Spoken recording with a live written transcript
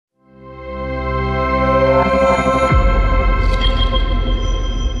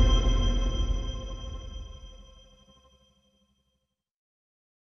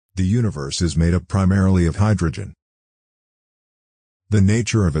universe is made up primarily of hydrogen. The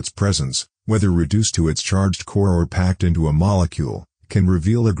nature of its presence, whether reduced to its charged core or packed into a molecule, can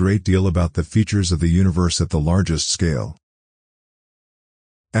reveal a great deal about the features of the universe at the largest scale.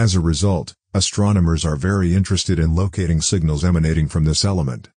 As a result, astronomers are very interested in locating signals emanating from this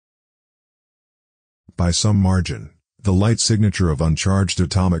element. By some margin, the light signature of uncharged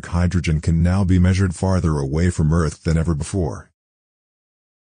atomic hydrogen can now be measured farther away from Earth than ever before.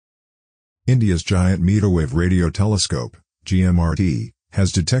 India's Giant Metrewave Radio Telescope, GMRT,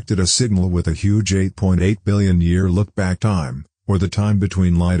 has detected a signal with a huge 8.8 billion year look-back time, or the time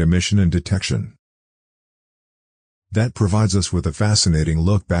between light emission and detection. That provides us with a fascinating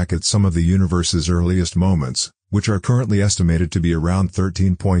look back at some of the universe's earliest moments, which are currently estimated to be around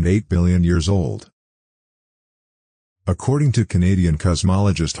 13.8 billion years old. According to Canadian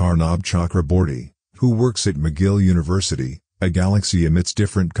cosmologist Arnab Chakraborty, who works at McGill University, a galaxy emits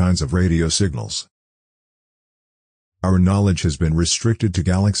different kinds of radio signals. Our knowledge has been restricted to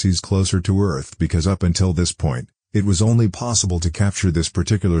galaxies closer to Earth because up until this point, it was only possible to capture this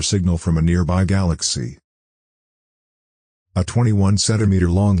particular signal from a nearby galaxy. A 21 centimeter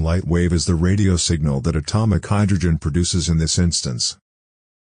long light wave is the radio signal that atomic hydrogen produces in this instance.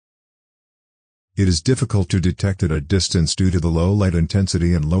 It is difficult to detect at a distance due to the low light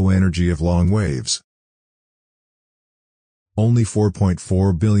intensity and low energy of long waves. Only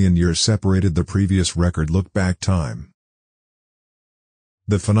 4.4 billion years separated the previous record look-back time.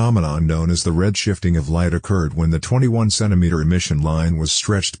 The phenomenon known as the redshifting of light occurred when the 21 centimeter emission line was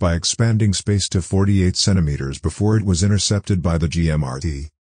stretched by expanding space to 48 centimeters before it was intercepted by the GMRT.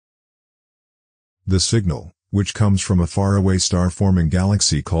 The signal, which comes from a faraway star-forming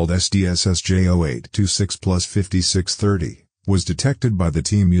galaxy called SDSS J0826+5630, was detected by the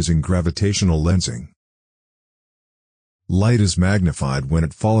team using gravitational lensing. Light is magnified when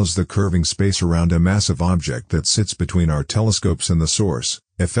it follows the curving space around a massive object that sits between our telescopes and the source,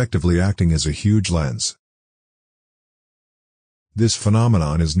 effectively acting as a huge lens. This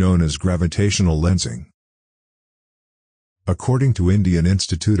phenomenon is known as gravitational lensing. According to Indian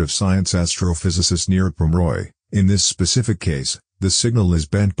Institute of Science astrophysicist Nirupam Roy, in this specific case, the signal is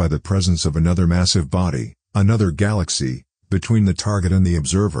bent by the presence of another massive body, another galaxy, between the target and the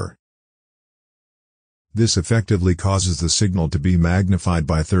observer. This effectively causes the signal to be magnified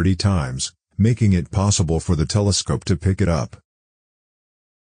by 30 times, making it possible for the telescope to pick it up.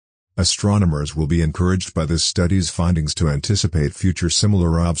 Astronomers will be encouraged by this study's findings to anticipate future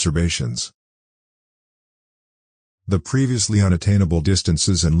similar observations. The previously unattainable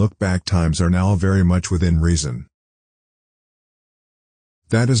distances and look-back times are now very much within reason.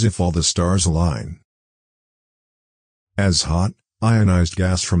 That is if all the stars align. As hot, ionized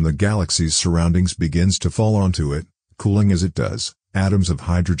gas from the galaxy's surroundings begins to fall onto it, cooling as it does, atoms of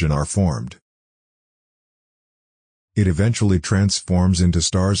hydrogen are formed. It eventually transforms into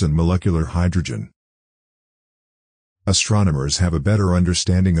stars and molecular hydrogen. Astronomers have a better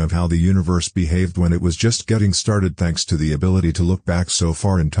understanding of how the universe behaved when it was just getting started thanks to the ability to look back so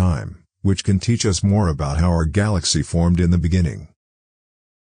far in time, which can teach us more about how our galaxy formed in the beginning.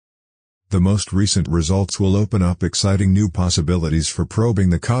 The most recent results will open up exciting new possibilities for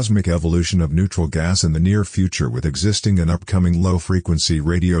probing the cosmic evolution of neutral gas in the near future with existing and upcoming low-frequency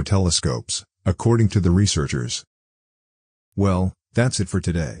radio telescopes, according to the researchers. Well, that's it for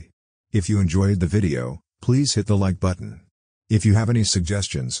today. If you enjoyed the video, please hit the like button. If you have any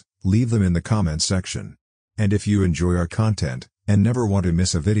suggestions, leave them in the comments section. And if you enjoy our content, and never want to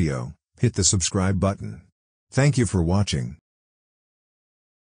miss a video, hit the subscribe button. Thank you for watching.